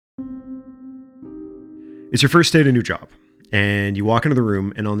It's your first day at a new job, and you walk into the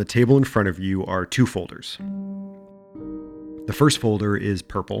room, and on the table in front of you are two folders. The first folder is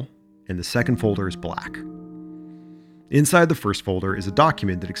purple, and the second folder is black. Inside the first folder is a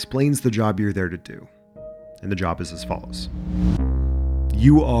document that explains the job you're there to do, and the job is as follows.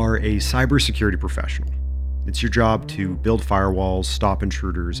 You are a cybersecurity professional. It's your job to build firewalls, stop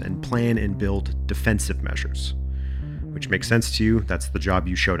intruders, and plan and build defensive measures. Which makes sense to you, that's the job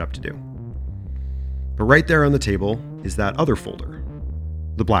you showed up to do. But right there on the table is that other folder,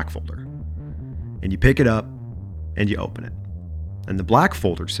 the black folder. And you pick it up and you open it. And the black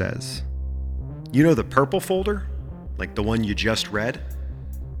folder says, you know the purple folder? Like the one you just read?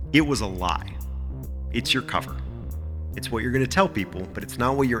 It was a lie. It's your cover. It's what you're going to tell people, but it's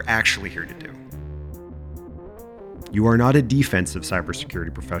not what you're actually here to do. You are not a defensive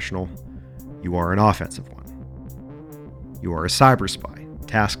cybersecurity professional. You are an offensive one. You are a cyber spy,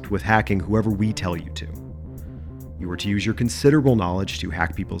 tasked with hacking whoever we tell you to. You are to use your considerable knowledge to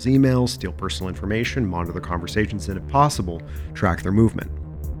hack people's emails, steal personal information, monitor their conversations, and if possible, track their movement.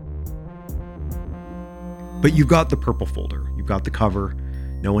 But you've got the purple folder, you've got the cover,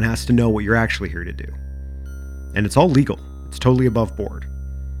 no one has to know what you're actually here to do. And it's all legal, it's totally above board.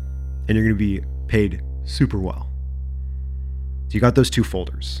 And you're going to be paid super well. So you got those two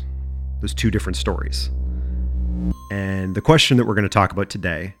folders, those two different stories. And the question that we're going to talk about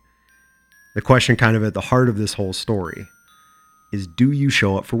today, the question kind of at the heart of this whole story, is do you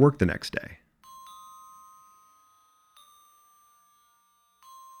show up for work the next day?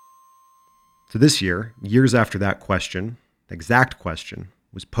 So this year, years after that question, the exact question,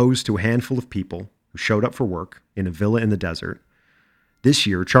 was posed to a handful of people who showed up for work in a villa in the desert, this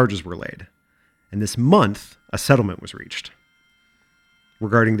year charges were laid. And this month, a settlement was reached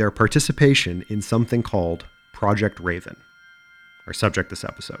regarding their participation in something called Project Raven, our subject this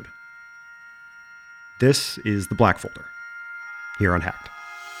episode. This is the Black Folder, here on Hacked.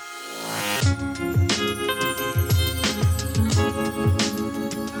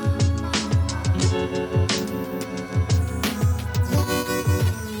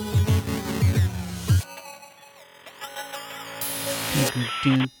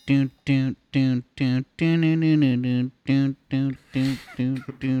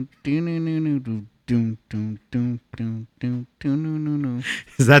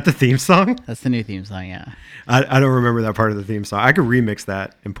 Is that the theme song? That's the new theme song, yeah. I don't remember that part of the theme song. I could remix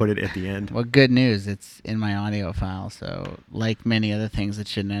that and put it at the end. Well, good news. It's in my audio file, so like many other things that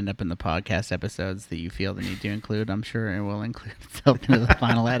shouldn't end up in the podcast episodes that you feel the need to include, I'm sure it will include itself into the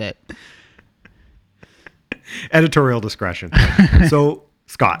final edit. Editorial discretion. So,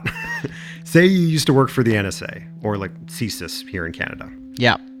 Scott, say you used to work for the NSA or like CSIS here in Canada.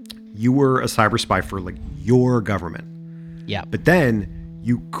 Yeah. You were a cyber spy for like your government. Yeah. But then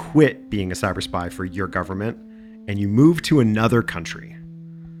you quit being a cyber spy for your government and you moved to another country,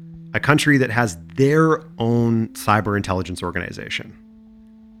 a country that has their own cyber intelligence organization.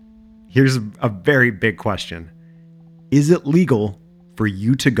 Here's a very big question. Is it legal for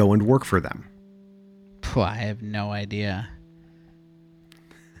you to go and work for them? I have no idea.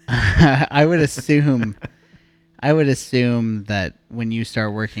 I would assume that when you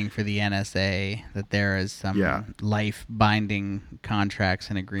start working for the NSA, that there is some life-binding contracts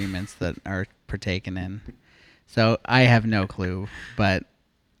and agreements that are partaken in. So I have no clue, but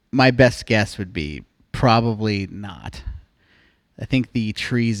my best guess would be probably not. I think the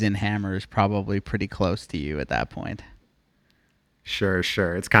treason hammer is probably pretty close to you at that point. Sure.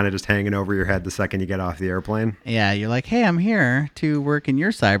 It's kind of just hanging over your head the second you get off the airplane. Yeah, you're like, hey, I'm here to work in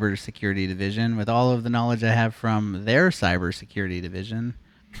your cybersecurity division with all of the knowledge I have from their cybersecurity division.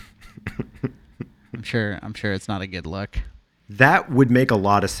 I'm sure it's not a good look. That would make a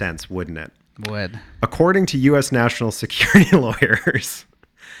lot of sense, wouldn't it? Would. According to U.S. national security lawyers,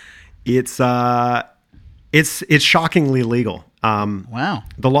 it's shockingly legal. Wow.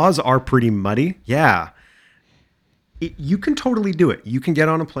 The laws are pretty muddy. Yeah. You can totally do it. You can get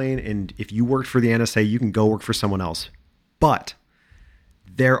on a plane, and if you worked for the NSA, you can go work for someone else. But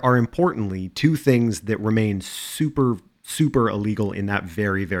there are importantly two things that remain super, super illegal in that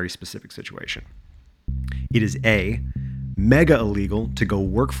very, very specific situation. It is A, mega illegal to go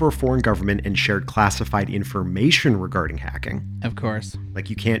work for a foreign government and share classified information regarding hacking. Of course. Like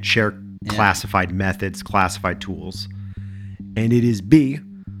you can't share classified methods, classified tools. And it is B,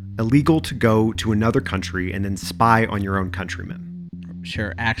 illegal to go to another country and then spy on your own countrymen.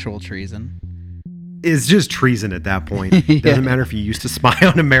 Sure, actual treason. It's just treason at that point. It doesn't matter if you used to spy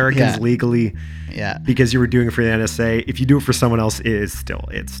on Americans legally because you were doing it for the NSA. If you do it for someone else, it's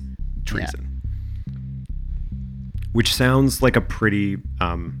treason. Which sounds like a pretty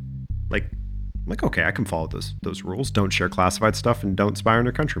I'm like, okay, I can follow those rules. Don't share classified stuff and don't spy on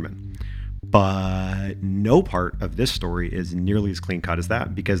your countrymen. But no part of this story is nearly as clean cut as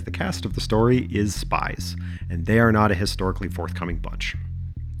that, because the cast of the story is spies, and they are not a historically forthcoming bunch.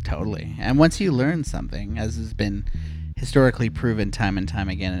 Totally. And once you learn something, as has been historically proven time and time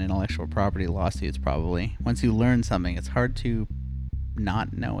again in intellectual property lawsuits, probably, once you learn something, it's hard to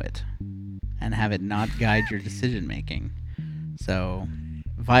not know it and have it not guide your decision making. So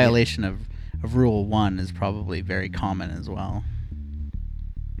violation of Rule 1 is probably very common as well.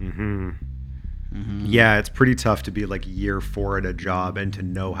 Yeah, it's pretty tough to be like year 4 at a job and to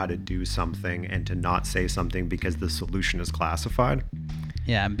know how to do something and to not say something because the solution is classified.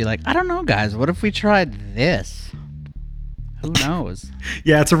 Yeah, and be like, I don't know, guys. What if we tried this? Who knows?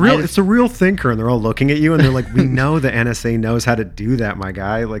 Yeah, it's a real thinker, and they're all looking at you, and they're like, "We know the NSA knows how to do that, my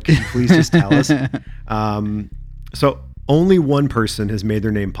guy. Like, can you please just tell us?" So only one person has made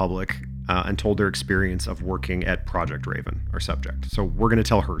their name public and told their experience of working at Project Raven, our subject. So we're going to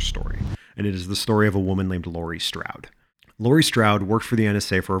tell her story, and it is the story of a woman named Lori Stroud. Lori Stroud worked for the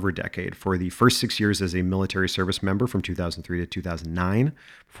NSA for over a decade, for the first 6 years as a military service member from 2003 to 2009,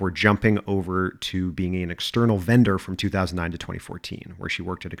 before jumping over to being an external vendor from 2009 to 2014, where she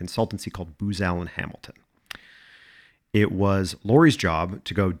worked at a consultancy called Booz Allen Hamilton. It was Lori's job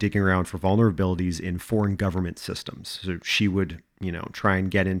to go digging around for vulnerabilities in foreign government systems. So she would, try and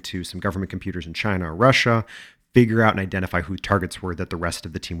get into some government computers in China or Russia, figure out and identify who targets were that the rest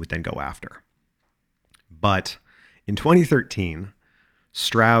of the team would then go after. But in 2013,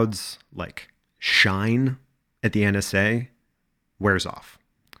 Stroud's shine at the NSA wears off.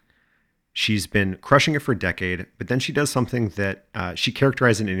 She's been crushing it for a decade, but then she does something that she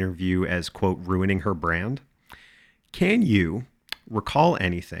characterized in an interview as, quote, ruining her brand. Can you recall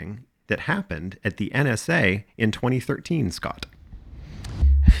anything that happened at the NSA in 2013, Scott?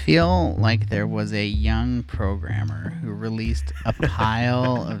 I feel like there was a young programmer who released a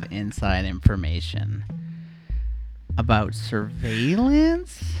pile of inside information about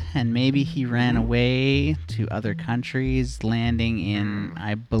surveillance, and maybe he ran away to other countries, landing in,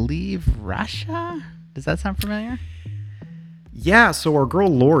 I believe, Russia? Does that sound familiar? Yeah, so our girl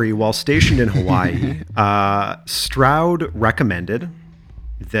Lori, while stationed in Hawaii, Stroud recommended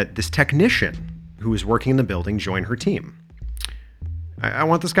that this technician who was working in the building join her team. I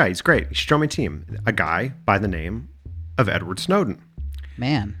want this guy. He's great. He should join my team. A guy by the name of Edward Snowden.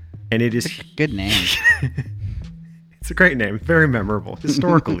 Man. And it is a good name. It's a great name. Very memorable.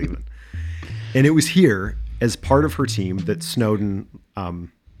 Historical even. And it was here as part of her team that Snowden,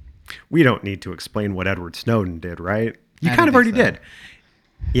 we don't need to explain what Edward Snowden did, right? You kind of already did.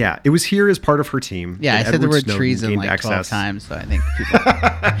 Yeah, it was here as part of her team. Yeah, I said the word Snowden treason like 12 times, so I think people...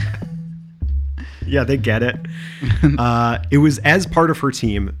 Yeah, they get it. It was as part of her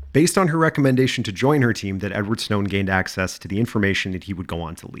team, based on her recommendation to join her team, that Edward Snowden gained access to the information that he would go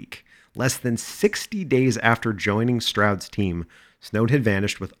on to leak. Less than 60 days after joining Stroud's team, Snowden had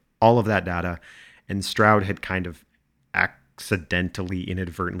vanished with all of that data, and Stroud had kind of accidentally,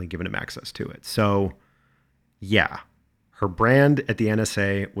 inadvertently given him access to it. So, yeah, her brand at the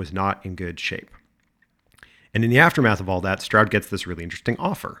NSA was not in good shape. And in the aftermath of all that, Stroud gets this really interesting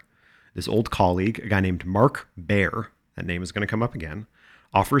offer. This old colleague, a guy named Mark Baer, that name is going to come up again,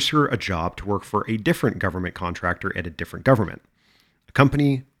 offers her a job to work for a different government contractor at a different government, a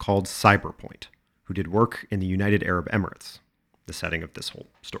company called Cyberpoint, who did work in the United Arab Emirates, the setting of this whole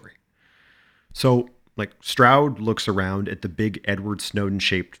story. So, Stroud looks around at the big Edward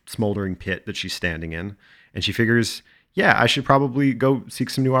Snowden-shaped smoldering pit that she's standing in, and she figures, yeah, I should probably go seek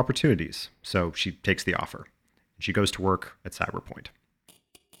some new opportunities. So she takes the offer. She goes to work at Cyberpoint.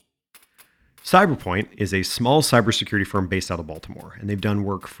 Cyberpoint is a small cybersecurity firm based out of Baltimore, and they've done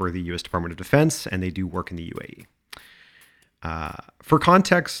work for the U.S. Department of Defense, and they do work in the UAE. For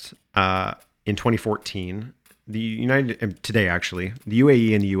context, in 2014, the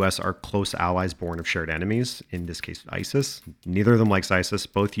UAE and the U.S. are close allies born of shared enemies, in this case, ISIS. Neither of them likes ISIS.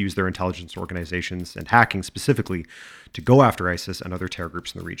 Both use their intelligence organizations and hacking specifically to go after ISIS and other terror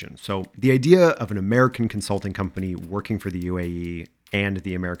groups in the region. So the idea of an American consulting company working for the UAE and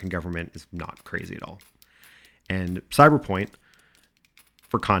the American government is not crazy at all. And Cyberpoint,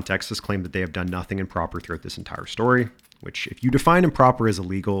 for context, has claimed that they have done nothing improper throughout this entire story, which if you define improper as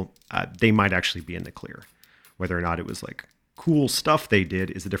illegal, they might actually be in the clear. Whether or not it was cool stuff they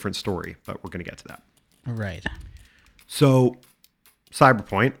did is a different story, but we're going to get to that. Right. So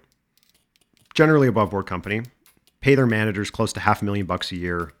Cyberpoint, generally above board company, pay their managers close to $500,000 a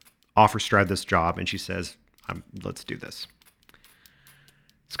year, offer Stroud this job, and she says, let's do this.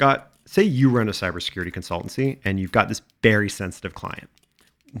 Scott, say you run a cybersecurity consultancy and you've got this very sensitive client.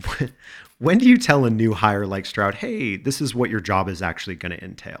 When do you tell a new hire like Stroud, hey, this is what your job is actually going to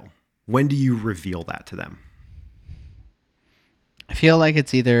entail? When do you reveal that to them? I feel like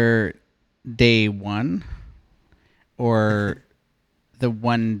it's either day one or the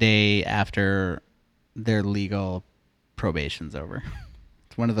one day after their legal probation's over.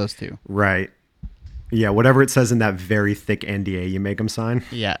 It's one of those two. Right. Yeah, whatever it says in that very thick NDA you make them sign.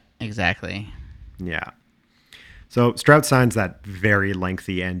 Yeah, exactly. Yeah. So Stroud signs that very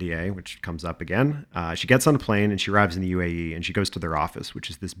lengthy NDA, which comes up again. She gets on a plane and she arrives in the UAE and she goes to their office, which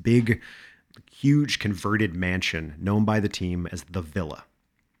is this big, huge converted mansion known by the team as the Villa.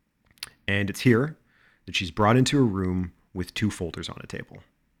 And it's here that she's brought into a room with two folders on a table,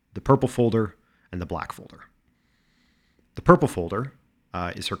 the purple folder and the black folder. The purple folder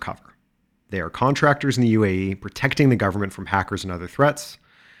is her cover. They are contractors in the UAE protecting the government from hackers and other threats.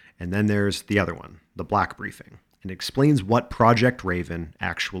 And then there's the other one, the black briefing, and it explains what Project Raven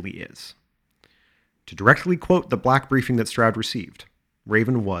actually is. To directly quote the black briefing that Stroud received,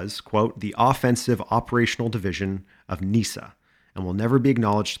 Raven was, quote, the offensive operational division of NISA and will never be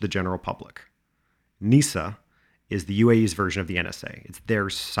acknowledged to the general public. NISA is the UAE's version of the NSA. It's their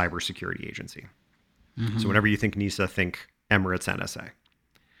cybersecurity agency. Mm-hmm. So whenever you think NISA, think Emirates NSA.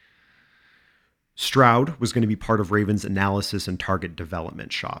 Stroud was going to be part of Raven's analysis and target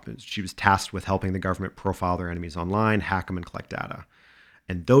development shop. She was tasked with helping the government profile their enemies online, hack them, and collect data.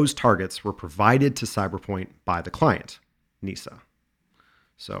 And those targets were provided to Cyberpoint by the client, NISA.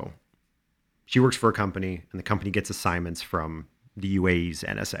 So she works for a company, and the company gets assignments from the UAE's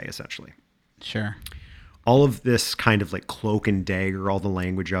NSA, essentially. Sure. All of this kind of like cloak and dagger, all the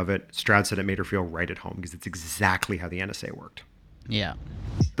language of it, Stroud said it made her feel right at home because it's exactly how the NSA worked. Yeah.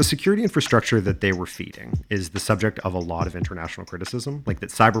 The security infrastructure that they were feeding is the subject of a lot of international criticism, like that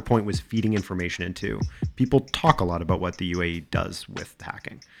Cyberpoint was feeding information into. People talk a lot about what the UAE does with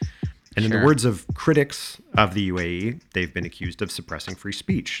hacking. And in the words of critics of the UAE, they've been accused of suppressing free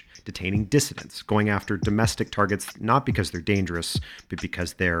speech, detaining dissidents, going after domestic targets, not because they're dangerous, but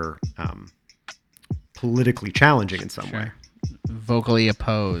because they're politically challenging in some way. Vocally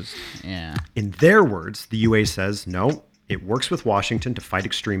opposed. Yeah. In their words, the UAE says, no, it works with Washington to fight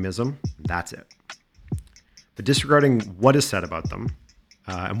extremism. That's it. But disregarding what is said about them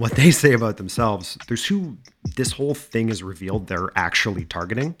and what they say about themselves, there's who this whole thing is revealed they're actually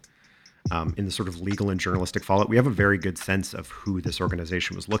targeting in the sort of legal and journalistic fallout. We have a very good sense of who this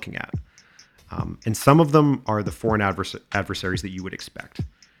organization was looking at. And some of them are the foreign adversaries that you would expect.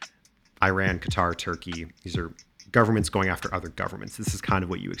 Iran, Qatar, Turkey, these are governments going after other governments. This is kind of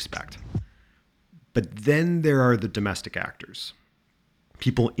what you expect. But then there are the domestic actors,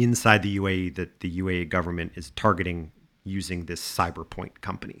 people inside the UAE that the UAE government is targeting using this Cyberpoint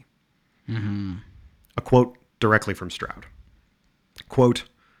company. Mm-hmm. A quote directly from Stroud. Quote,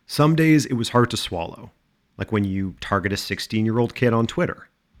 some days it was hard to swallow, like when you target a 16-year-old kid on Twitter.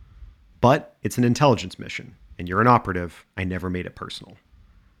 But it's an intelligence mission, and you're an operative. I never made it personal.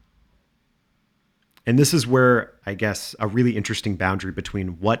 And this is where, I guess, a really interesting boundary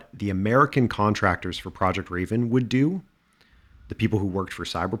between what the American contractors for Project Raven would do, the people who worked for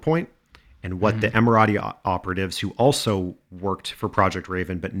Cyberpoint, and what the Emirati operatives who also worked for Project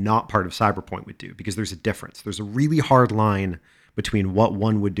Raven but not part of Cyberpoint would do, because there's a difference. There's a really hard line between what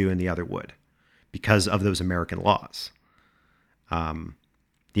one would do and the other would because of those American laws.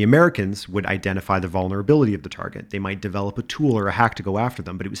 The Americans would identify the vulnerability of the target. They might develop a tool or a hack to go after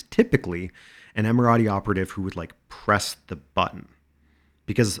them, but it was typically an Emirati operative who would like press the button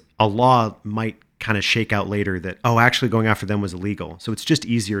because a law might kind of shake out later that, oh, actually going after them was illegal. So it's just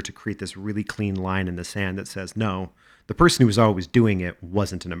easier to create this really clean line in the sand that says, no, the person who was always doing it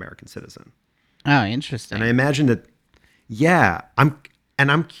wasn't an American citizen. Oh, interesting. And I imagine that, yeah,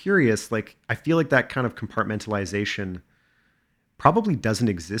 I'm curious, like, I feel like that kind of compartmentalization probably doesn't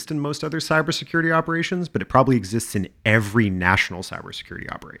exist in most other cybersecurity operations, but it probably exists in every national cybersecurity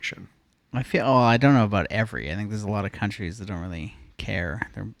operation. I don't know about every. I think there's a lot of countries that don't really care.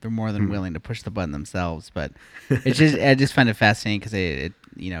 They're more than willing to push the button themselves. But it's just I just find it fascinating because it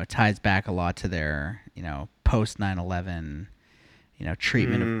ties back a lot to their post 9/11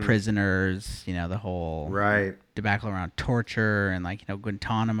 treatment of prisoners. The whole debacle around torture and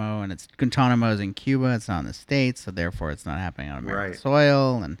Guantanamo, and Guantanamo is in Cuba. It's not in the States, so therefore it's not happening on American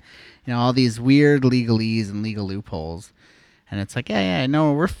soil, and all these weird legalese and legal loopholes. And it's like,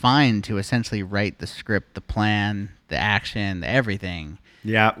 no, we're fine to essentially write the script, the plan, the action, the everything.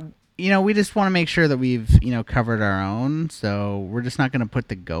 Yeah. We just want to make sure that we've, covered our own. So we're just not going to put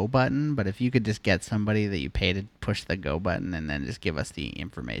the go button. But if you could just get somebody that you pay to push the go button and then just give us the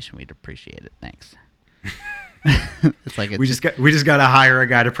information, we'd appreciate it. Thanks. It's like we just got to hire a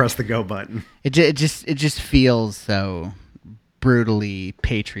guy to press the go button. It just feels so brutally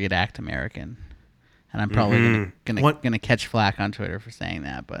Patriot Act American, and I'm probably gonna catch flack on Twitter for saying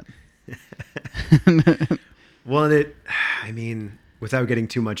that, but well, I mean, without getting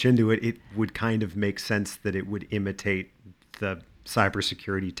too much into it, it would kind of make sense that it would imitate the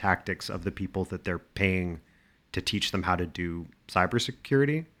cybersecurity tactics of the people that they're paying to teach them how to do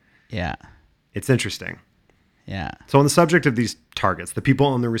cybersecurity. Yeah, it's interesting. Yeah. So on the subject of these targets, the people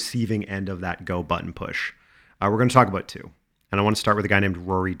on the receiving end of that go button push, we're going to talk about two. And I want to start with a guy named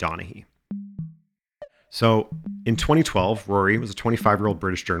Rory Donaghy. So in 2012, Rory was a 25-year-old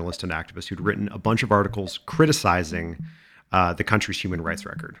British journalist and activist who'd written a bunch of articles criticizing the country's human rights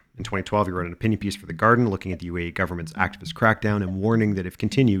record. In 2012, he wrote an opinion piece for The Guardian looking at the UAE government's activist crackdown and warning that if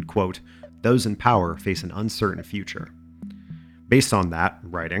continued, quote, those in power face an uncertain future. Based on that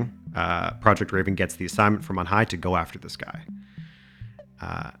writing, Project Raven gets the assignment from on high to go after this guy.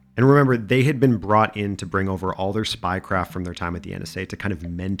 And remember, they had been brought in to bring over all their spycraft from their time at the NSA to kind of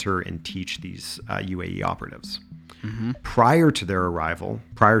mentor and teach these UAE operatives. Mm-hmm. Prior to their arrival,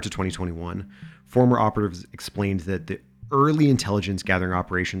 prior to 2021, former operatives explained that the early intelligence gathering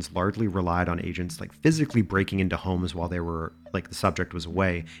operations largely relied on agents like physically breaking into homes while they were, like, the subject was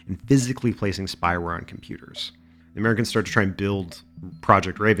away and physically placing spyware on computers. The Americans started to try and build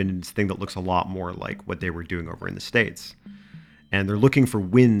Project Raven into this thing that looks a lot more like what they were doing over in the States. And they're looking for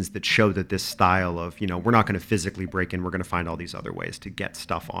wins that show that this style of, we're not going to physically break in, we're going to find all these other ways to get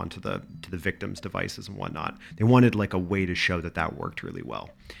stuff onto the victims' devices and whatnot. They wanted like a way to show that worked really well.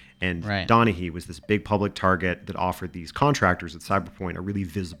 And right. Donaghy was this big public target that offered these contractors at Cyberpoint a really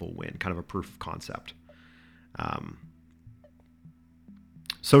visible win, kind of a proof of concept.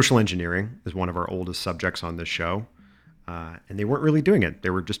 Social engineering is one of our oldest subjects on this show. And they weren't really doing it. They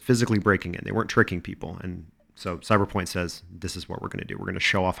were just physically breaking in. They weren't tricking people. And so Cyberpoint says, this is what we're going to do. We're going to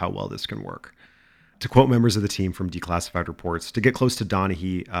show off how well this can work. To quote members of the team from Declassified Reports, to get close to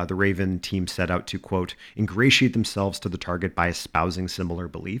Donaghy, the Raven team set out to, quote, ingratiate themselves to the target by espousing similar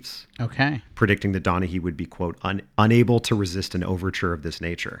beliefs. Okay. Predicting that Donaghy would be, quote, unable to resist an overture of this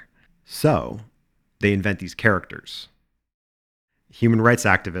nature. So they invent these characters. Human rights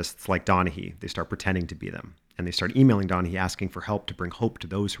activists like Donaghy, they start pretending to be them. And they start emailing Donaghy asking for help to bring hope to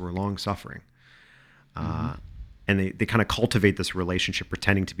those who are long suffering. And they kind of cultivate this relationship,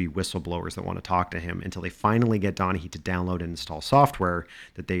 pretending to be whistleblowers that want to talk to him until they finally get Donaghy to download and install software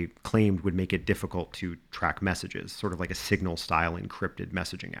that they claimed would make it difficult to track messages, sort of like a Signal-style encrypted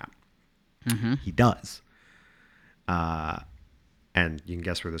messaging app. Mm-hmm. He does. And you can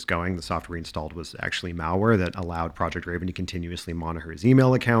guess where this is going. The software installed was actually malware that allowed Project Raven to continuously monitor his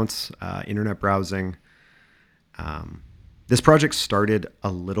email accounts, internet browsing. This project started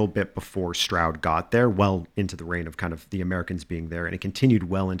a little bit before Stroud got there, well into the reign of kind of the Americans being there, and it continued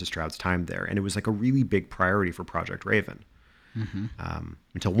well into Stroud's time there. And it was like a really big priority for Project Raven. Mm-hmm.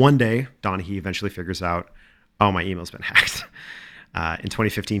 Until one day, Donaghy eventually figures out, oh, my email's been hacked. In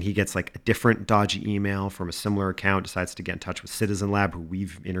 2015, he gets like a different dodgy email from a similar account, decides to get in touch with Citizen Lab, who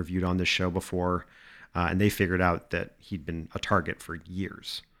we've interviewed on this show before, and they figured out that he'd been a target for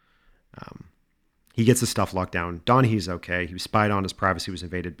years. He gets his stuff locked down. Donaghy's okay. He was spied on. His privacy was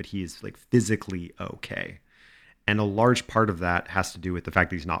invaded, but he is like physically okay. And a large part of that has to do with the fact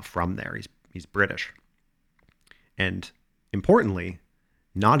that he's not from there. He's British. And importantly,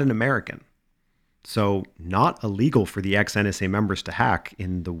 not an American. So not illegal for the ex-NSA members to hack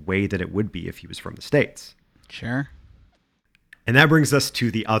in the way that it would be if he was from the States. Sure. And that brings us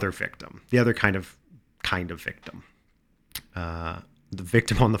to the other victim, the other kind of victim. The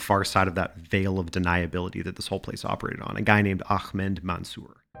victim on the far side of that veil of deniability that this whole place operated on, a guy named Ahmed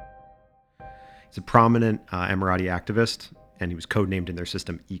Mansour. He's a prominent Emirati activist, and he was codenamed in their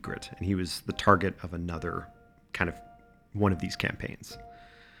system Egret, and he was the target of another kind of one of these campaigns.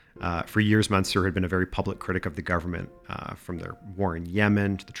 For years, Mansour had been a very public critic of the government, from their war in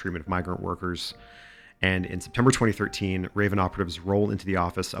Yemen to the treatment of migrant workers. And in September 2013, Raven operatives roll into the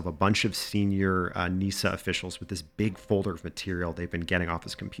office of a bunch of senior NISA officials with this big folder of material they've been getting off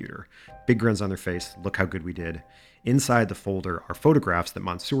his computer. Big grins on their face. Look how good we did. Inside the folder are photographs that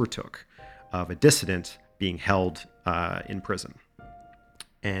Mansour took of a dissident being held in prison.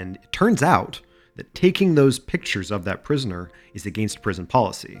 And it turns out that taking those pictures of that prisoner is against prison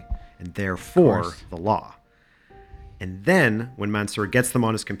policy and therefore the law. And then when Mansour gets them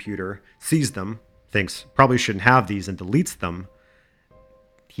on his computer, sees them, thinks probably shouldn't have these, and deletes them,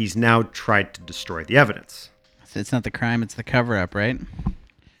 he's now tried to destroy the evidence. So it's not the crime, it's the cover-up, right?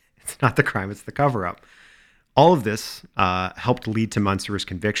 It's not the crime, it's the cover-up. All of this helped lead to Mansour's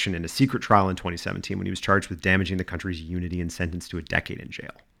conviction in a secret trial in 2017 when he was charged with damaging the country's unity and sentenced to a decade in jail.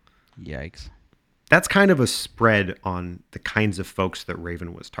 Yikes. That's kind of a spread on the kinds of folks that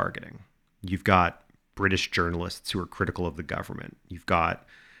Raven was targeting. You've got British journalists who are critical of the government. You've got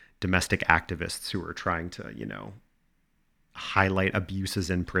domestic activists who are trying to, highlight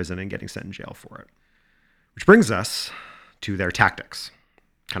abuses in prison and getting sent in jail for it. Which brings us to their tactics,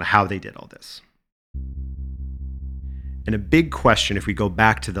 kind of how they did all this. And a big question, if we go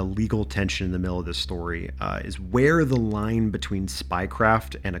back to the legal tension in the middle of this story, is where the line between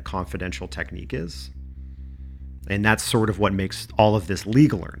spycraft and a confidential technique is. And that's sort of what makes all of this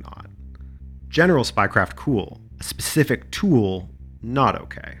legal or not. General spycraft, cool. A specific tool, not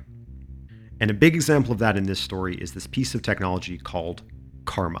okay. And a big example of that in this story is this piece of technology called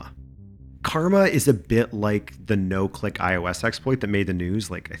Karma. Karma is a bit like the no-click iOS exploit that made the news,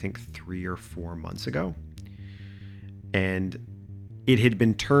 I think 3 or 4 months ago. And it had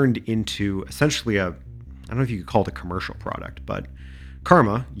been turned into essentially I don't know if you could call it a commercial product, but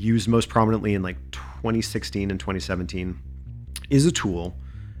Karma, used most prominently in 2016 and 2017, is a tool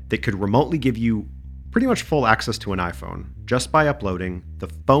that could remotely give you pretty much full access to an iPhone just by uploading the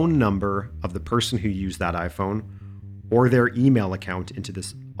phone number of the person who used that iPhone or their email account into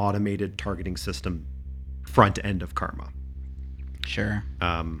this automated targeting system front end of Karma. Sure.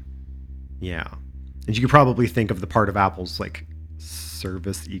 Yeah. And you could probably think of the part of Apple's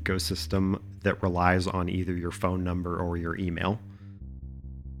service ecosystem that relies on either your phone number or your email.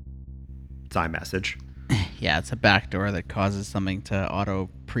 It's iMessage. Yeah, it's a backdoor that causes something to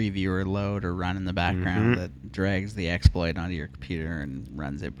auto preview or load or run in the background that drags the exploit onto your computer and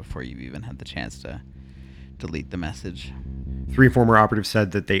runs it before you've even had the chance to delete the message. 3 former operatives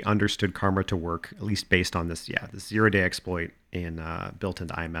said that they understood Karma to work, at least based on this 0-day exploit built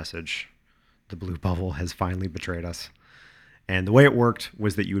into iMessage. The blue bubble has finally betrayed us. And the way it worked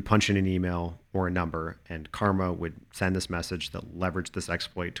was that you would punch in an email or a number, and Karma would send this message that leveraged this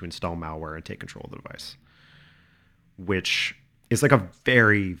exploit to install malware and take control of the device, which is a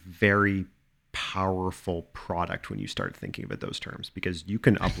very, very powerful product when you start thinking of it those terms, because you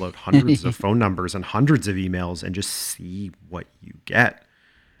can upload hundreds of phone numbers and hundreds of emails and just see what you get.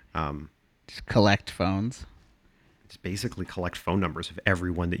 Just collect phones. Just basically collect phone numbers of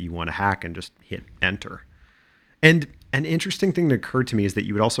everyone that you want to hack and just hit enter. And an interesting thing that occurred to me is that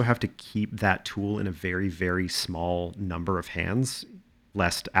you would also have to keep that tool in a very, very small number of hands,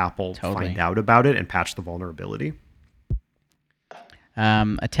 lest Apple find out about it and patch the vulnerability.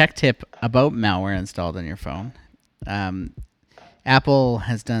 A tech tip about malware installed on your phone. Apple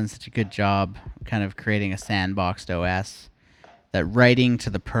has done such a good job kind of creating a sandboxed OS that writing to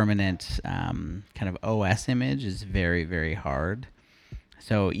the permanent kind of OS image is very, very hard.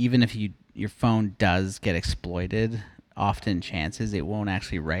 So even if your phone does get exploited, often chances it won't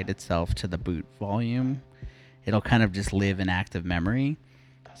actually write itself to the boot volume. It'll kind of just live in active memory.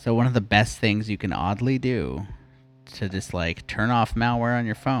 So one of the best things you can oddly do to just turn off malware on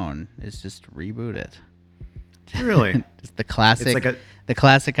your phone is just reboot it. Really? Just the classic, the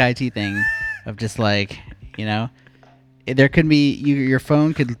classic IT thing of just there could be your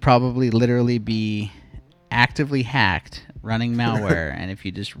phone could probably literally be actively hacked running malware, and if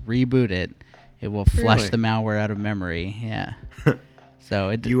you just reboot it, it will flush the malware out of memory. Yeah. So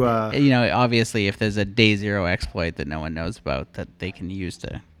obviously, if there's a day zero exploit that no one knows about that they can use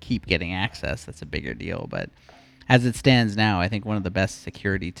to keep getting access, that's a bigger deal. But as it stands now, I think one of the best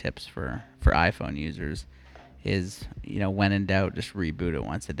security tips for iPhone users is, when in doubt, just reboot it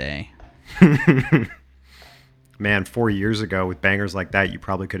once a day. Man, 4 years ago with bangers like that, you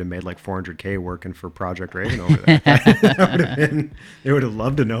probably could have made $400K working for Project Raven over there. They would have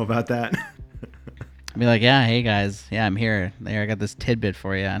loved to know about that. Be like, yeah, hey guys, yeah, I'm here. There, I got this tidbit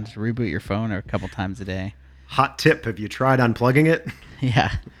for you. And just reboot your phone a couple times a day. Hot tip: have you tried unplugging it?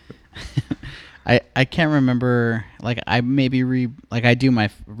 Yeah. I can't remember. I maybe I do my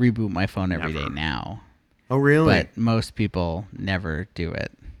reboot my phone every day now. Oh really? But most people never do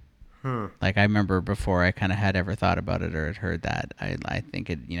it. Huh. I remember before I kind of had ever thought about it or had heard that, I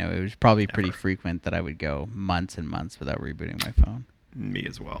think it was probably pretty frequent that I would go months and months without rebooting my phone. Me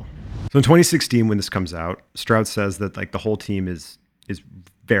as well. So in 2016, when this comes out, Stroud says that the whole team is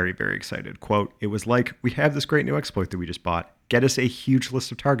very, very excited. Quote, "It was we have this great new exploit that we just bought. Get us a huge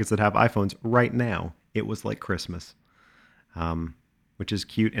list of targets that have iPhones right now. It was like Christmas," which is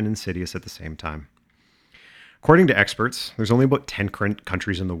cute and insidious at the same time. According to experts, there's only about 10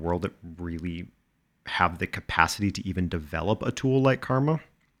 countries in the world that really have the capacity to even develop a tool like Karma,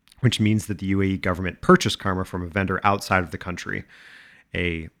 which means that the UAE government purchased Karma from a vendor outside of the country,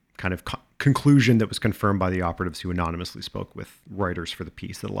 a kind of conclusion that was confirmed by the operatives who anonymously spoke with Reuters for the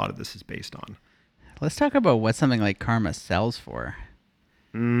piece that a lot of this is based on. Let's talk about what something like Karma sells for.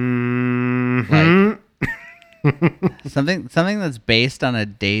 Mm-hmm. Like something that's based on a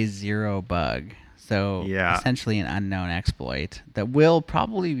day zero bug. So yeah. essentially an unknown exploit that will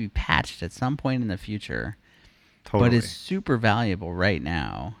probably be patched at some point in the future, Totally. but is super valuable right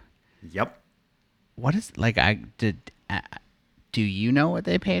now. Yep. What is like? Do you know what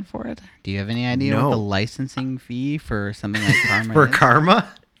they paid for it? Do you have any idea what the licensing fee for something like Karma for is?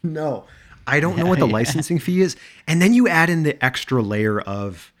 Karma? No, I don't know what the licensing fee is. And then you add in the extra layer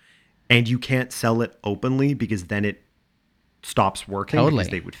of, and you can't sell it openly because then it stops working because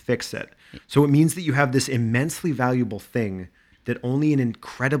they would fix it. So it means that you have this immensely valuable thing that only an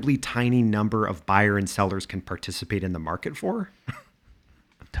incredibly tiny number of buyer and sellers can participate in the market for.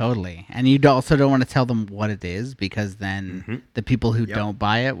 Totally. And you also don't want to tell them what it is because then the people who don't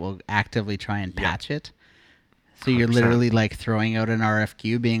buy it will actively try and patch it. So you're 100%. Literally like throwing out an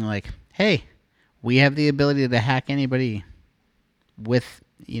RFQ being like, hey, we have the ability to hack anybody with,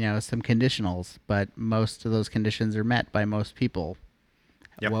 some conditionals, but most of those conditions are met by most people.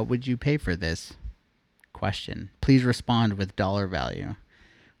 Yep. What would you pay for this? Question. Please respond with dollar value.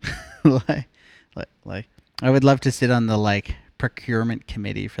 like I would love to sit on the procurement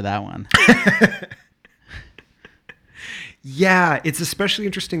committee for that one. Yeah, it's especially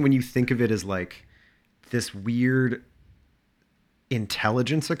interesting when you think of it as like this weird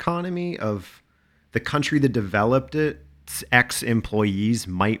intelligence economy of the country that developed it. Ex-employees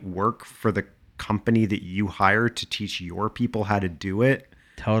might work for the company that you hire to teach your people how to do it.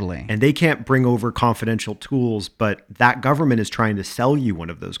 Totally. And they can't bring over confidential tools, but that government is trying to sell you one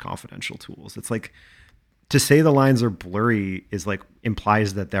of those confidential tools. It's like, to say the lines are blurry is like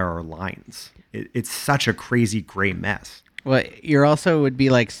implies that there are lines. It's such a crazy gray mess. Well, you're also would be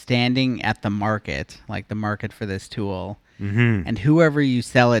like standing at the market, like the market for this tool. Mm-hmm. And whoever you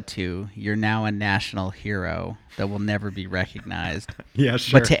sell it to, you're now a national hero that will never be recognized. Yeah,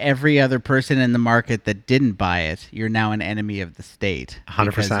 sure. But to every other person in the market that didn't buy it, you're now an enemy of the state. 100%.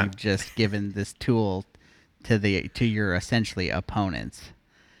 Because you've just given this tool to your essentially opponents.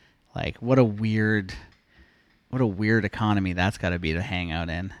 Like what a weird economy that's got to be to hang out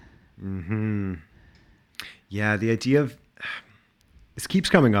in. Mm-hmm. Yeah, the idea of this keeps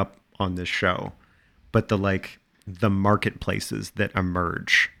coming up on this show, but the marketplaces that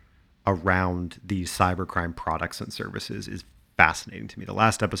emerge around these cybercrime products and services is fascinating to me. The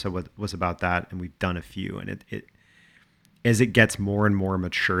last episode was about that, and we've done a few, and it as it gets more and more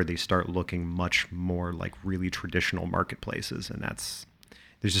mature, they start looking much more like really traditional marketplaces, and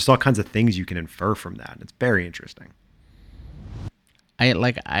there's just all kinds of things you can infer from that. It's very interesting.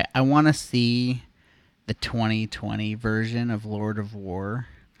 I want to see the 2020 version of Lord of War.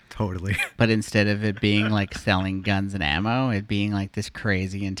 Totally. But instead of it being like selling guns and ammo, it being like this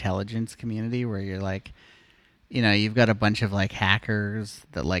crazy intelligence community where you're like, you've got a bunch of like hackers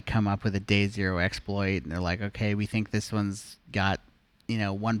that like come up with a day zero exploit and they're like, okay, we think this one's got,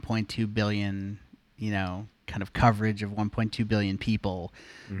 1.2 billion, kind of coverage of 1.2 billion people.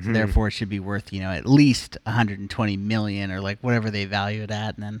 Mm-hmm. So therefore it should be worth, at least 120 million or like whatever they value it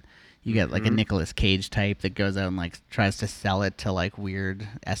at. And then you get like a Nicolas Cage type that goes out and like tries to sell it to like weird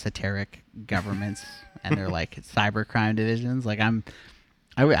esoteric governments and they're like cybercrime divisions. Like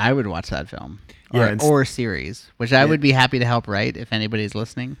I would watch that film or series, which I would be happy to help write if anybody's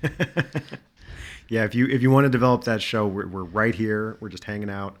listening. Yeah, if you want to develop that show, we're right here. We're just hanging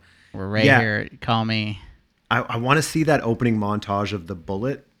out. We're right here. Call me. I want to see that opening montage of the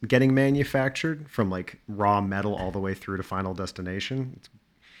bullet getting manufactured from like raw metal all the way through to Final Destination.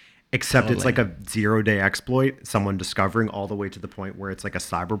 Except It's like a 0-day exploit, someone discovering all the way to the point where it's like a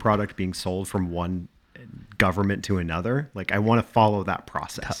cyber product being sold from one government to another. Like I want to follow that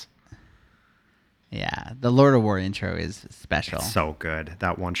process. Yeah, the Lord of War intro is special. It's so good.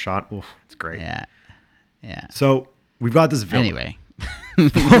 That one shot, oof, it's great. Yeah. So we've got this villain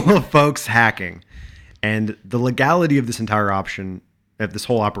full of folks hacking. And the legality of this entire this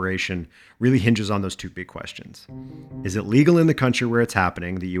whole operation really hinges on those two big questions. Is it legal in the country where it's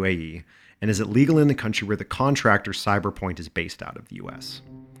happening, the UAE? And is it legal in the country where the contractor Cyberpoint is based out of the US?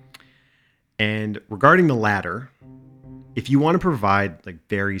 And regarding the latter, if you want to provide like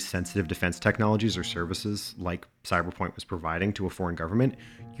very sensitive defense technologies or services like Cyberpoint was providing to a foreign government,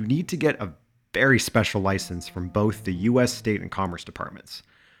 you need to get a very special license from both the US State and Commerce Departments,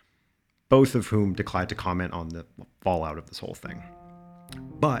 both of whom declined to comment on the fallout of this whole thing.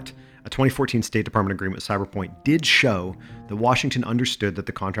 But a 2014 State Department agreement with Cyberpoint did show that Washington understood that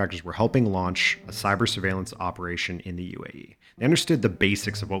the contractors were helping launch a cyber surveillance operation in the UAE. They understood the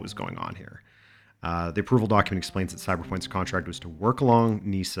basics of what was going on here. The approval document explains that Cyberpoint's contract was to work along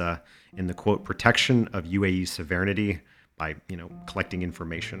NISA in the, quote, protection of UAE's sovereignty by, collecting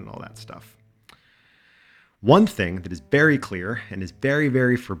information and all that stuff. One thing that is very clear and is very,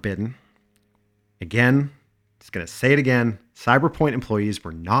 very forbidden, again, just going to say it again, Cyberpoint employees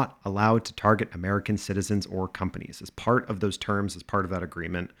were not allowed to target American citizens or companies. As part of those terms, as part of that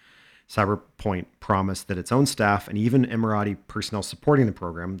agreement, Cyberpoint promised that its own staff and even Emirati personnel supporting the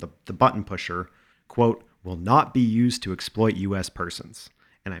program, the button pusher, quote, will not be used to exploit U.S. persons.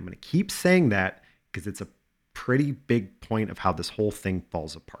 And I'm going to keep saying that because it's a pretty big point of how this whole thing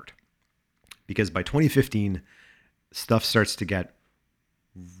falls apart. Because by 2015, stuff starts to get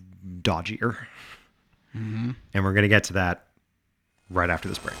dodgier. Mm-hmm. And we're going to get to that right after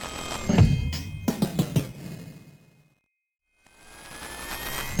this break.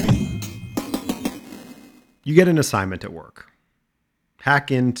 You get an assignment at work.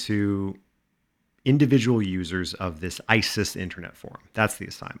 Hack into individual users of this ISIS internet forum. That's the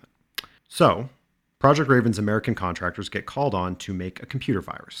assignment. So, Project Raven's American contractors get called on to make a computer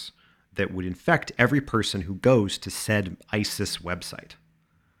virus that would infect every person who goes to said ISIS website.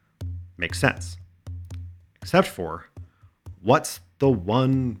 Makes sense. Except for, what's the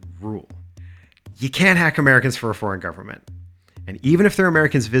one rule? You can't hack Americans for a foreign government. And even if they're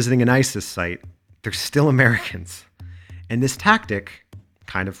Americans visiting an ISIS site, they're still Americans. And this tactic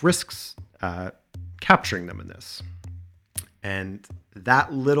kind of risks capturing them in this. And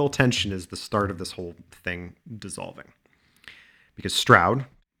that little tension is the start of this whole thing dissolving. Because Stroud,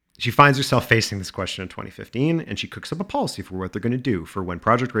 she finds herself facing this question in 2015, and she cooks up a policy for what they're going to do for when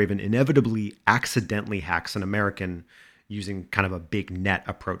Project Raven inevitably accidentally hacks an American using kind of a big net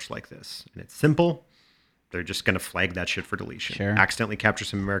approach like this. And it's simple. They're just going to flag that shit for deletion. Sure. Accidentally capture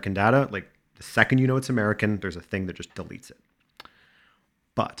some American data. Like the second you know it's American, there's a thing that just deletes it.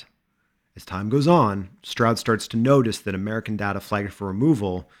 But as time goes on, Stroud starts to notice that American data flagged for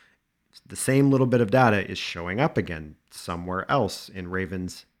removal, the same little bit of data is showing up again somewhere else in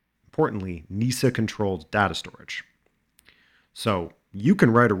Raven's, importantly, NISA-controlled data storage. So you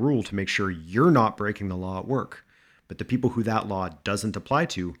can write a rule to make sure you're not breaking the law at work, but the people who that law doesn't apply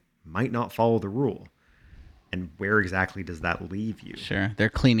to might not follow the rule. And where exactly does that leave you? Sure. They're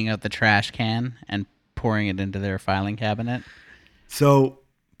cleaning out the trash can and pouring it into their filing cabinet. So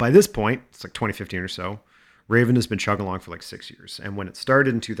by this point, it's like 2015 or so, Raven has been chugging along for like 6 years. And when it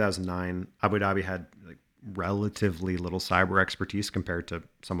started in 2009, Abu Dhabi had like relatively little cyber expertise compared to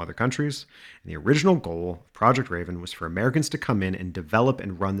some other countries. And the original goal of Project Raven was for Americans to come in and develop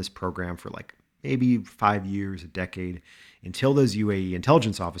and run this program for like maybe 5 years, a decade, until those UAE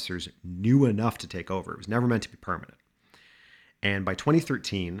intelligence officers knew enough to take over. It was never meant to be permanent. And by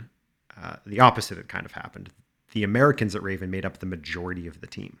 2013, the opposite had kind of happened. The Americans at Raven made up the majority of the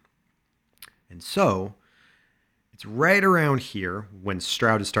team. And so it's right around here when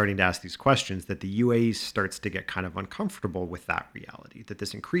Stroud is starting to ask these questions that the UAE starts to get kind of uncomfortable with that reality, that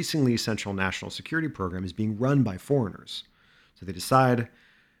this increasingly essential national security program is being run by foreigners. So they decide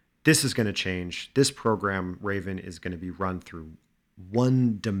this is going to change. This program, Raven, is going to be run through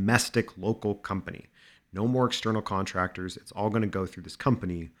one domestic local company. No more external contractors. It's all going to go through this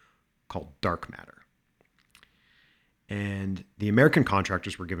company called Dark Matter. And the American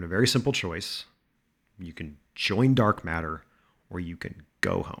contractors were given a very simple choice. You can join Dark Matter or you can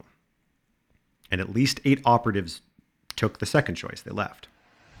go home. And at least 8 operatives took the second choice. They left.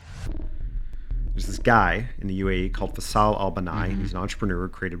 There's this guy in the UAE called Faisal Al-Banai. Mm-hmm. He's an entrepreneur who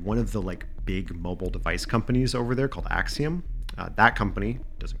created one of the like big mobile device companies over there called Axiom. That company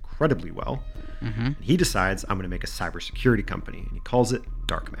does incredibly well. Mm-hmm. And he decides, I'm going to make a cybersecurity company. And he calls it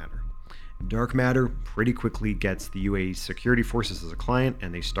Dark Matter. And Dark Matter pretty quickly gets the UAE security forces as a client,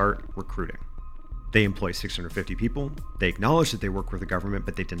 and they start recruiting. They employ 650 people. They acknowledge that they work with the government,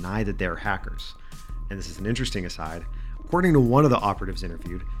 but they deny that they're hackers. And this is an interesting aside. According to one of the operatives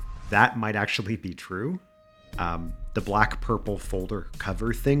interviewed, that might actually be true. The black purple folder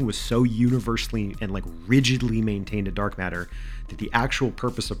cover thing was so universally and like rigidly maintained at Dark Matter that the actual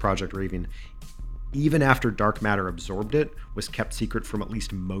purpose of Project Raven, even after Dark Matter absorbed it, was kept secret from at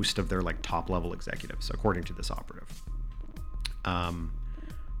least most of their like top level executives, according to this operative.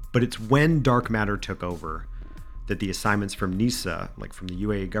 But it's when Dark Matter took over that the assignments from NISA, like from the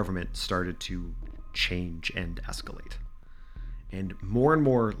UAE government, started to change and escalate. And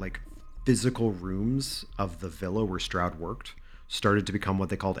more like physical rooms of the villa where Stroud worked started to become what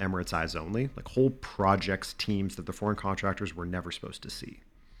they called Emirates Eyes Only, like whole projects, teams that the foreign contractors were never supposed to see.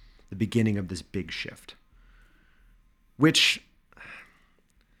 The beginning of this big shift, which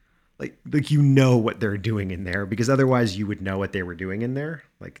like what they're doing in there, because otherwise you would know what they were doing in there.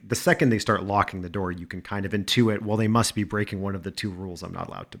 Like the second they start locking the door, you can kind of intuit, well, they must be breaking one of the two rules I'm not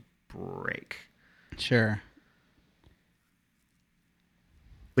allowed to break. Sure.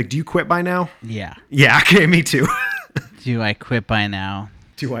 Like, do you quit by now? Yeah. Yeah, okay, me too. Do I quit by now?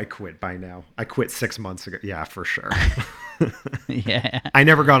 Do I quit by now? I quit 6 months ago. Yeah, for sure. Yeah. I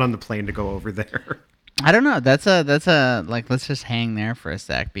never got on the plane to go over there. I don't know. That's a like, let's just hang there for a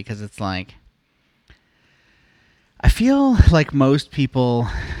sec, because it's like, I feel like most people,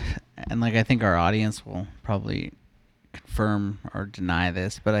 and like I think our audience will probably confirm or deny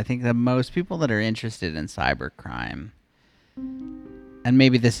this, but I think that most people that are interested in cybercrime, and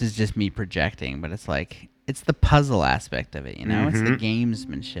maybe this is just me projecting, but it's like, it's the puzzle aspect of it, you know? It's the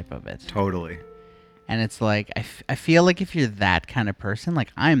gamesmanship of it. Totally. And it's like, I feel like if you're that kind of person,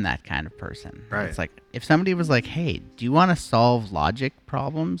 like I'm that kind of person. Right. It's like, if somebody was like, hey, do you want to solve logic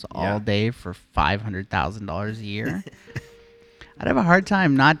problems all day for $500,000 a year? I'd have a hard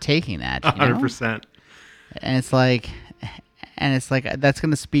time not taking that, you know? 100%. And it's like, that's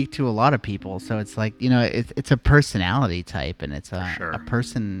going to speak to a lot of people. So it's like, you know, it's a personality type, and it's a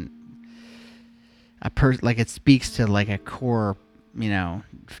person, like it speaks to like a core, you know,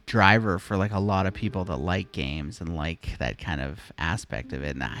 driver for like a lot of people that like games and like that kind of aspect of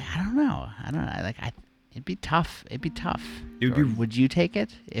it. And I don't know. Like it'd be tough. Would you take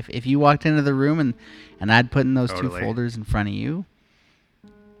it if you walked into the room and I'd put in those two folders in front of you?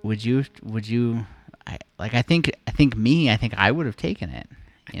 Would you? I think I would have taken it.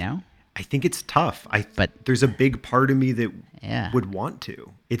 You know. I think it's tough. But there's a big part of me that would want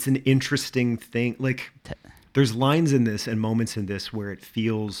to. It's an interesting thing. Like there's lines in this and moments in this where it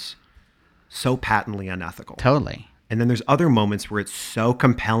feels so patently unethical. Totally. And then there's other moments where it's so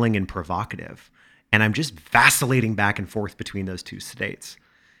compelling and provocative. And I'm just vacillating back and forth between those two states.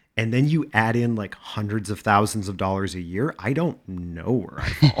 And then you add in like hundreds of thousands of dollars a year. I don't know where I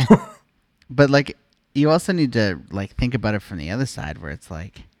fall. But like, you also need to like think about it from the other side, where it's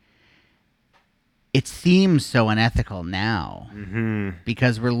like, it seems so unethical now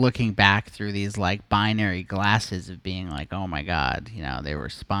because we're looking back through these like binary glasses of being like, oh my God, you know, they were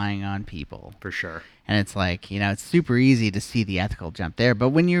spying on people. For sure. And it's like, you know, it's super easy to see the ethical jump there. But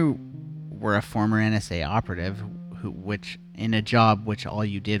when you were a former NSA operative, which in a job which all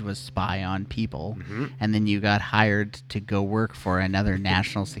you did was spy on people, and then you got hired to go work for another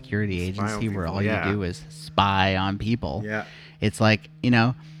national security agency where all you do is spy on people. Yeah. It's like, you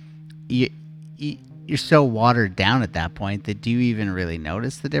know, you're so watered down at that point that do you even really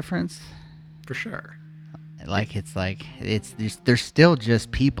notice the difference? For sure. Like they're still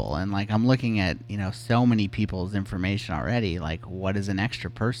just people, and like I'm looking at, you know, so many people's information already. Like, what is an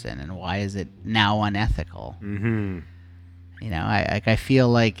extra person, and why is it now unethical? You know, I feel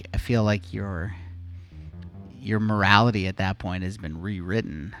like your morality at that point has been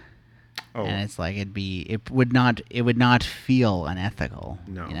rewritten. Oh. And it's like it would not feel unethical.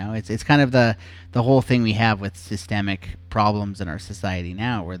 No. You know, it's kind of the whole thing we have with systemic problems in our society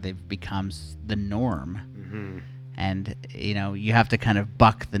now, where they've become the norm. And you know, you have to kind of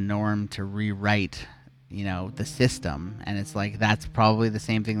buck the norm to rewrite, you know, the system. And it's like that's probably the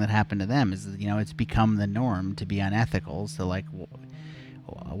same thing that happened to them. Is, you know, it's become the norm to be unethical. So like,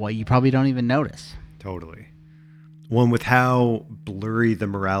 what you probably don't even notice. Totally. One, with how blurry the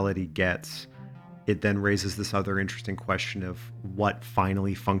morality gets, it then raises this other interesting question of what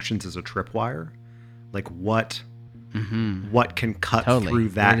finally functions as a tripwire. Like what can cut through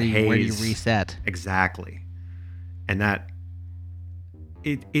that haze? Where do you reset? Exactly. And that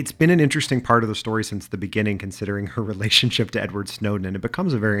it's been an interesting part of the story since the beginning, considering her relationship to Edward Snowden, and it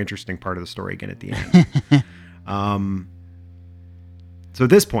becomes a very interesting part of the story again at the end. So at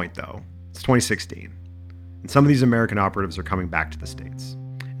this point, though, it's 2016. And some of these American operatives are coming back to the States.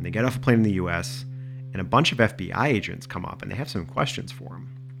 And they get off a plane in the US, and a bunch of FBI agents come up, and they have some questions for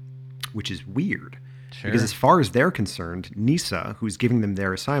them, which is weird. Sure. Because as far as they're concerned, NISA, who's giving them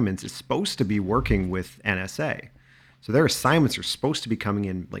their assignments, is supposed to be working with NSA. So their assignments are supposed to be coming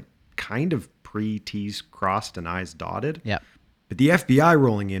in like kind of pre-T's crossed and I's dotted. Yep. But the FBI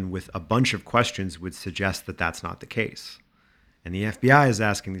rolling in with a bunch of questions would suggest that that's not the case. And the FBI is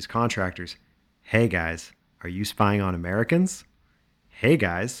asking these contractors, hey guys, are you spying on Americans? Hey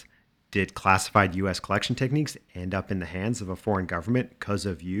guys, did classified U.S. collection techniques end up in the hands of a foreign government because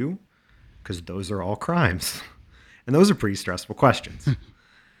of you? Because those are all crimes. And those are pretty stressful questions.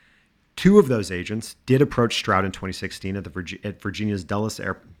 2 of those agents did approach Stroud in 2016 at Virginia's Dulles?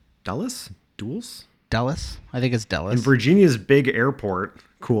 I think it's Dulles. In Virginia's big airport.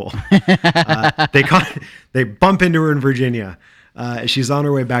 Cool. They bump into her in Virginia. She's on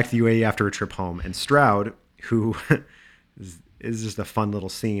her way back to the UAE after a trip home. And Stroud, who is just a fun little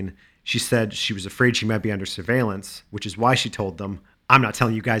scene, she said she was afraid she might be under surveillance, which is why she told them, "I'm not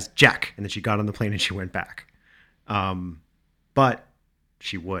telling you guys jack." And then she got on the plane and she went back. But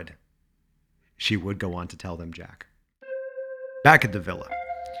she would. She would go on to tell them jack. Back at the villa,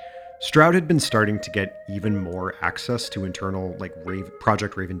 Stroud had been starting to get even more access to internal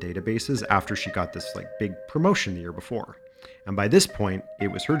Project Raven databases after she got this big promotion the year before. And by this point,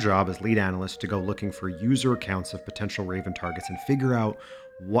 it was her job as lead analyst to go looking for user accounts of potential Raven targets and figure out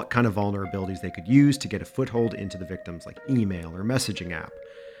what kind of vulnerabilities they could use to get a foothold into the victim's email or messaging app.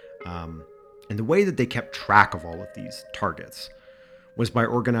 And the way that they kept track of all of these targets was by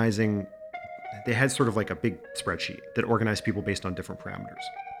organizing. They had sort of a big spreadsheet that organized people based on different parameters,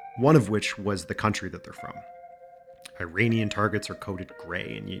 one of which was the country that they're from. Iranian targets are coded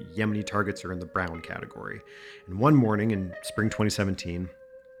gray, and Yemeni targets are in the brown category. And one morning in spring 2017,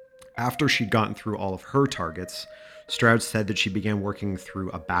 after she'd gotten through all of her targets, Stroud said that she began working through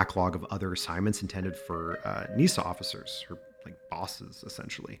a backlog of other assignments intended for NISA officers, her bosses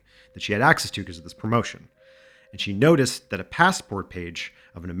essentially, that she had access to because of this promotion. And she noticed that a passport page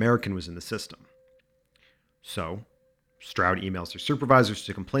of an American was in the system. So Stroud emails her supervisors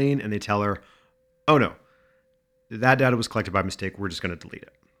to complain, and they tell her, "Oh no, that data was collected by mistake. We're just going to delete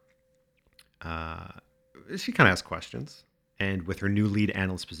it." She kind of asks questions. And with her new lead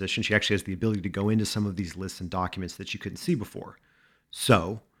analyst position, she actually has the ability to go into some of these lists and documents that she couldn't see before.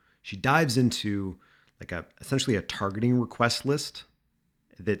 So she dives into essentially a targeting request list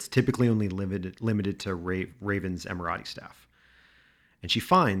that's typically only limited to Raven's Emirati staff. And she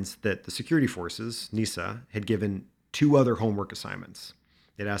finds that the security forces, NISA, had given 2 other homework assignments.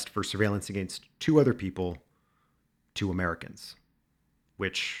 They'd asked for surveillance against 2 other people, 2 Americans,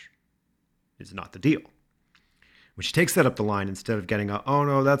 which is not the deal. When she takes that up the line, instead of getting "oh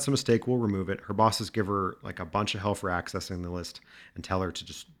no, that's a mistake, we'll remove it," her bosses give her a bunch of hell for accessing the list and tell her to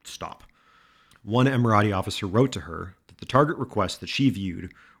just stop. One Emirati officer wrote to her that the target requests that she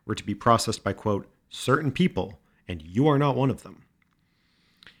viewed were to be processed by, quote, "certain people, and you are not one of them."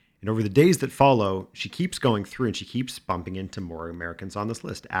 And over the days that follow, she keeps going through and she keeps bumping into more Americans on this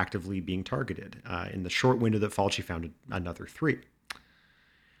list, actively being targeted. In the short window that followed, she found another 3.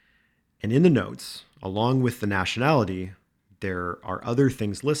 And in the notes, along with the nationality, there are other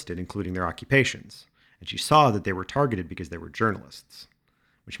things listed, including their occupations. And she saw that they were targeted because they were journalists,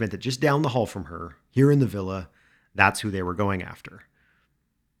 which meant that just down the hall from her, here in the villa, that's who they were going after.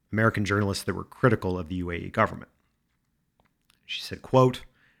 American journalists that were critical of the UAE government. She said, quote,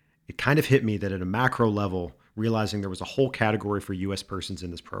 "It kind of hit me that at a macro level, realizing there was a whole category for US persons in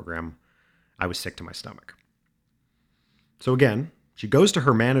this program, I was sick to my stomach." So again, she goes to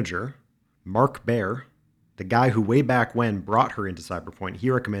her manager, Mark Baer, the guy who way back when brought her into Cyberpoint.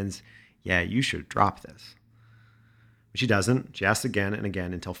 He recommends, "Yeah, you should drop this." But she doesn't. She asks again and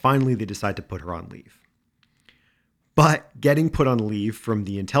again until finally they decide to put her on leave. But getting put on leave from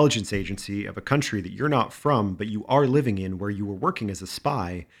the intelligence agency of a country that you're not from, but you are living in, where you were working as a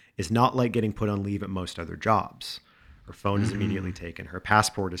spy, is not like getting put on leave at most other jobs. Her phone is immediately taken, her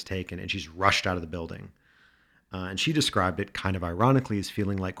passport is taken, and she's rushed out of the building. And she described it kind of ironically as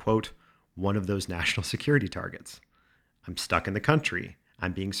feeling like, quote, "one of those national security targets. I'm stuck in the country.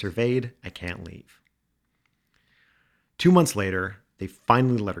 I'm being surveyed. I can't leave." 2 months later, they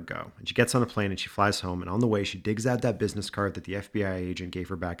finally let her go, and she gets on a plane and she flies home, and on the way she digs out that business card that the FBI agent gave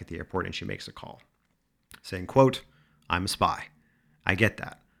her back at the airport, and she makes a call saying, quote, "I'm a spy. I get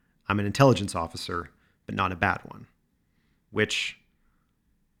that. I'm an intelligence officer, but not a bad one," which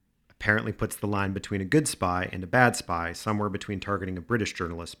apparently puts the line between a good spy and a bad spy somewhere between targeting a British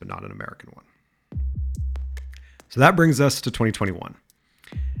journalist but not an American one. So that brings us to 2021.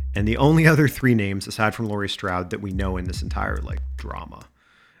 And the only other 3 names aside from Laurie Stroud that we know in this entire drama.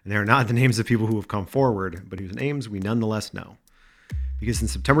 And they're not the names of people who have come forward, but whose names we nonetheless know. Because in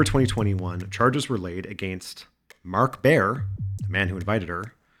September 2021, charges were laid against Mark Baer, the man who invited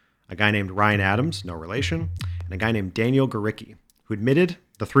her, a guy named Ryan Adams, no relation, and a guy named Daniel Garicki, who admitted,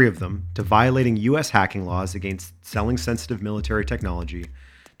 the 3 of them, to violating U.S. hacking laws against selling sensitive military technology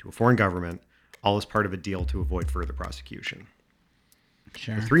to a foreign government, all as part of a deal to avoid further prosecution.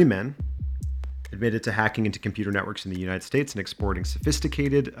 Sure. The 3 men admitted to hacking into computer networks in the United States and exporting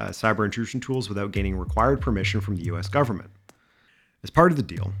sophisticated cyber intrusion tools without gaining required permission from the U.S. government. As part of the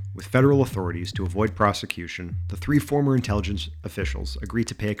deal, with federal authorities to avoid prosecution, the 3 former intelligence officials agreed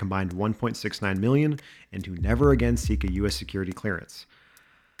to pay a combined $1.69 million and to never again seek a U.S. security clearance.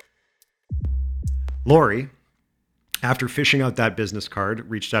 Lori, after fishing out that business card,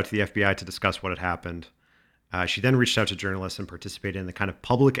 reached out to the FBI to discuss what had happened. She then reached out to journalists and participated in the kind of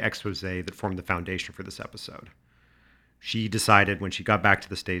public expose that formed the foundation for this episode. She decided when she got back to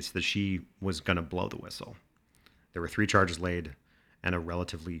the States that she was going to blow the whistle. There were 3 charges laid and a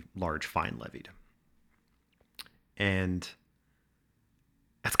relatively large fine levied. And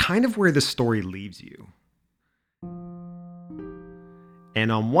that's kind of where this story leaves you.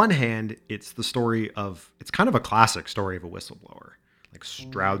 And on one hand, it's kind of a classic story of a whistleblower. Like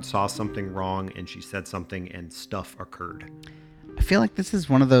Stroud saw something wrong and she said something and stuff occurred. I feel like this is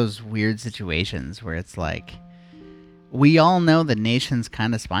one of those weird situations where it's like, we all know that nations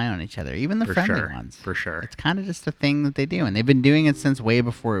kind of spy on each other, even the friendly ones. For sure. It's kind of just a thing that they do. And they've been doing it since way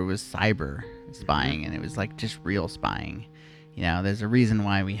before it was cyber spying and it was like just real spying. There's a reason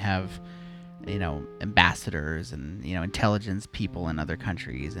why we have, ambassadors and, intelligence people in other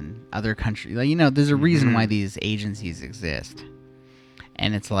countries and other countries. There's a reason why these agencies exist.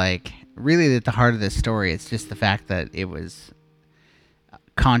 And it's like, really at the heart of this story, it's just the fact that it was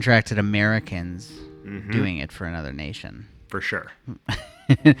contracted Americans doing it for another nation. For sure.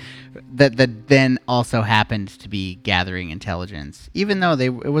 that then also happened to be gathering intelligence, even though it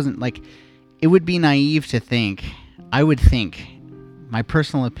wasn't like, it would be naive to think, I would think, my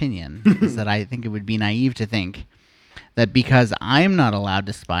personal opinion is that I think it would be naive to think that because I'm not allowed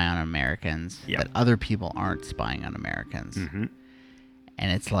to spy on Americans, that other people aren't spying on Americans. Mm-hmm.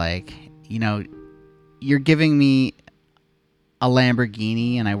 And it's like, you're giving me a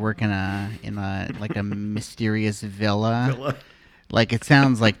Lamborghini and I work in a like a mysterious villa. Like it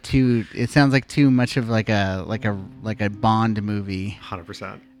sounds like too much of like a Bond movie.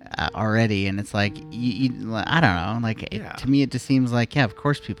 100%. Already, and it's like I don't know. Like to me, it just seems like of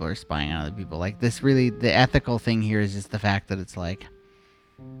course people are spying on other people. Like this, really, the ethical thing here is just the fact that it's like,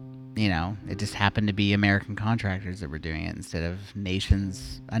 it just happened to be American contractors that were doing it instead of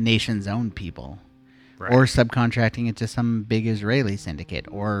a nation's own people. Right. Or subcontracting it to some big Israeli syndicate,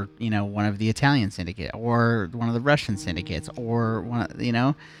 or one of the Italian syndicate, or one of the Russian syndicates, or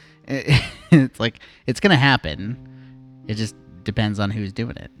it's like it's gonna happen. It just depends on who's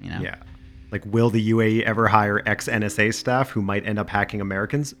doing it. Yeah. Like, will the UAE ever hire ex-NSA staff who might end up hacking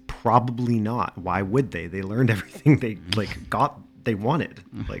Americans? Probably not. Why would they? They learned everything they wanted.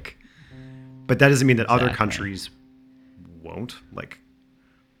 But that doesn't mean that other countries won't.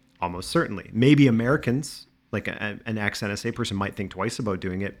 Almost certainly. Maybe Americans, like an ex-NSA person, might think twice about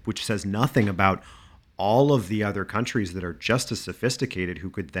doing it, which says nothing about all of the other countries that are just as sophisticated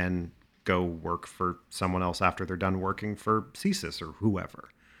who could then go work for someone else after they're done working for CSIS or whoever.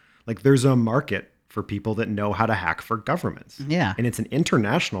 There's a market for people that know how to hack for governments. Yeah. And it's an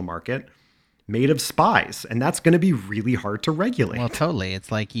international market made of spies, and that's going to be really hard to regulate. Well, totally.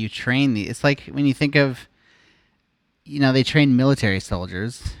 It's like you train it's like when you think of, they train military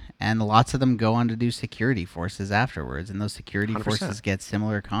soldiers, and lots of them go on to do security forces afterwards. And those security 100%. Forces get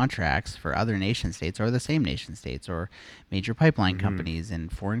similar contracts for other nation states or the same nation states or major pipeline companies in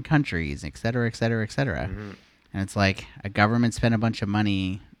foreign countries, et cetera, et cetera, et cetera. Mm-hmm. And it's like a government spent a bunch of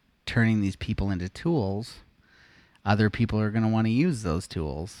money turning these people into tools. Other people are going to want to use those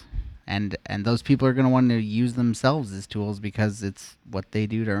tools. And those people are going to want to use themselves as tools because it's what they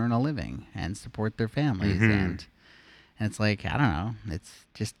do to earn a living and support their families. Mm-hmm. And it's like, I don't know. It's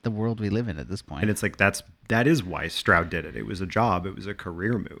just the world we live in at this point. And it's like that is why Stroud did it. It was a job. It was a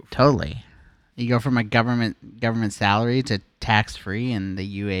career move. Totally. You go from a government salary to tax-free in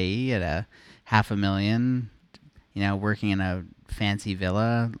the UAE at $500,000, working in a fancy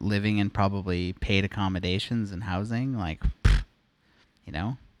villa, living in probably paid accommodations and housing.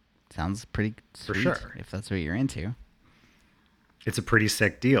 Sounds pretty sweet. For sure. If that's what you're into. It's a pretty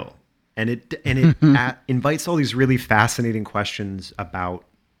sick deal. And it invites all these really fascinating questions about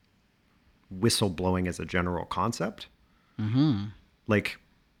whistleblowing as a general concept. Mm-hmm.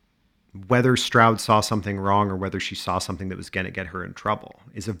 Whether Stroud saw something wrong or whether she saw something that was going to get her in trouble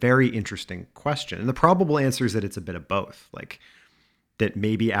is a very interesting question. And the probable answer is that it's a bit of both. That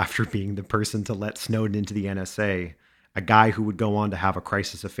maybe after being the person to let Snowden into the NSA, a guy who would go on to have a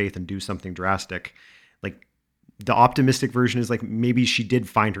crisis of faith and do something drastic, the optimistic version is maybe she did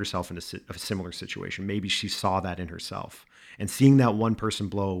find herself in a similar situation. Maybe she saw that in herself, and seeing that one person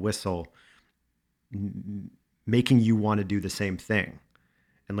blow a whistle, making you want to do the same thing.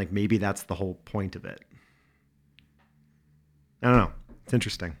 And maybe that's the whole point of it. I don't know. It's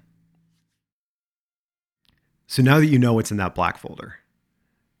interesting. So now that you know what's in that black folder,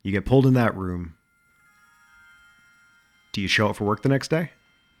 you get pulled in that room. Do you show up for work the next day?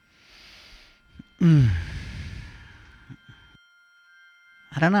 I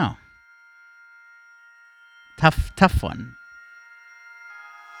don't know. Tough one.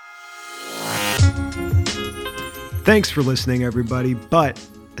 Thanks for listening, everybody, but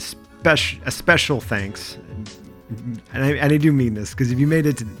a special thanks, and I do mean this, because if you made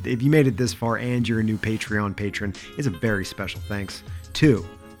it this far and you're a new Patreon patron, it's a very special thanks to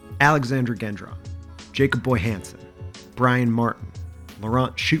Alexandra Gendron, Jacob Boy Hansen, Brian Martin,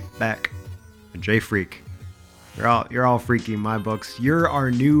 Laurent Shootback, and Jay Freak. You're all freaky in my books. You're our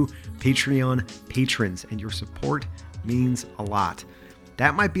new Patreon patrons, and your support means a lot.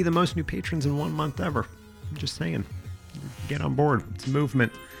 That might be the most new patrons in 1 month ever. I'm just saying. Get on board. It's a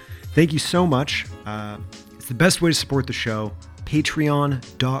movement. Thank you so much. It's the best way to support the show.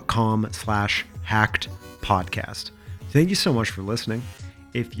 Patreon.com/hackedpodcast. Thank you so much for listening.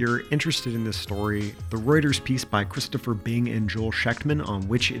 If you're interested in this story, the Reuters piece by Christopher Bing and Joel Shechtman on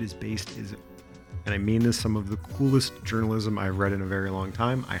which it is based is, and I mean this, some of the coolest journalism I've read in a very long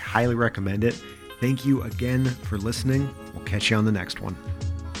time. I highly recommend it. Thank you again for listening. We'll catch you on the next one.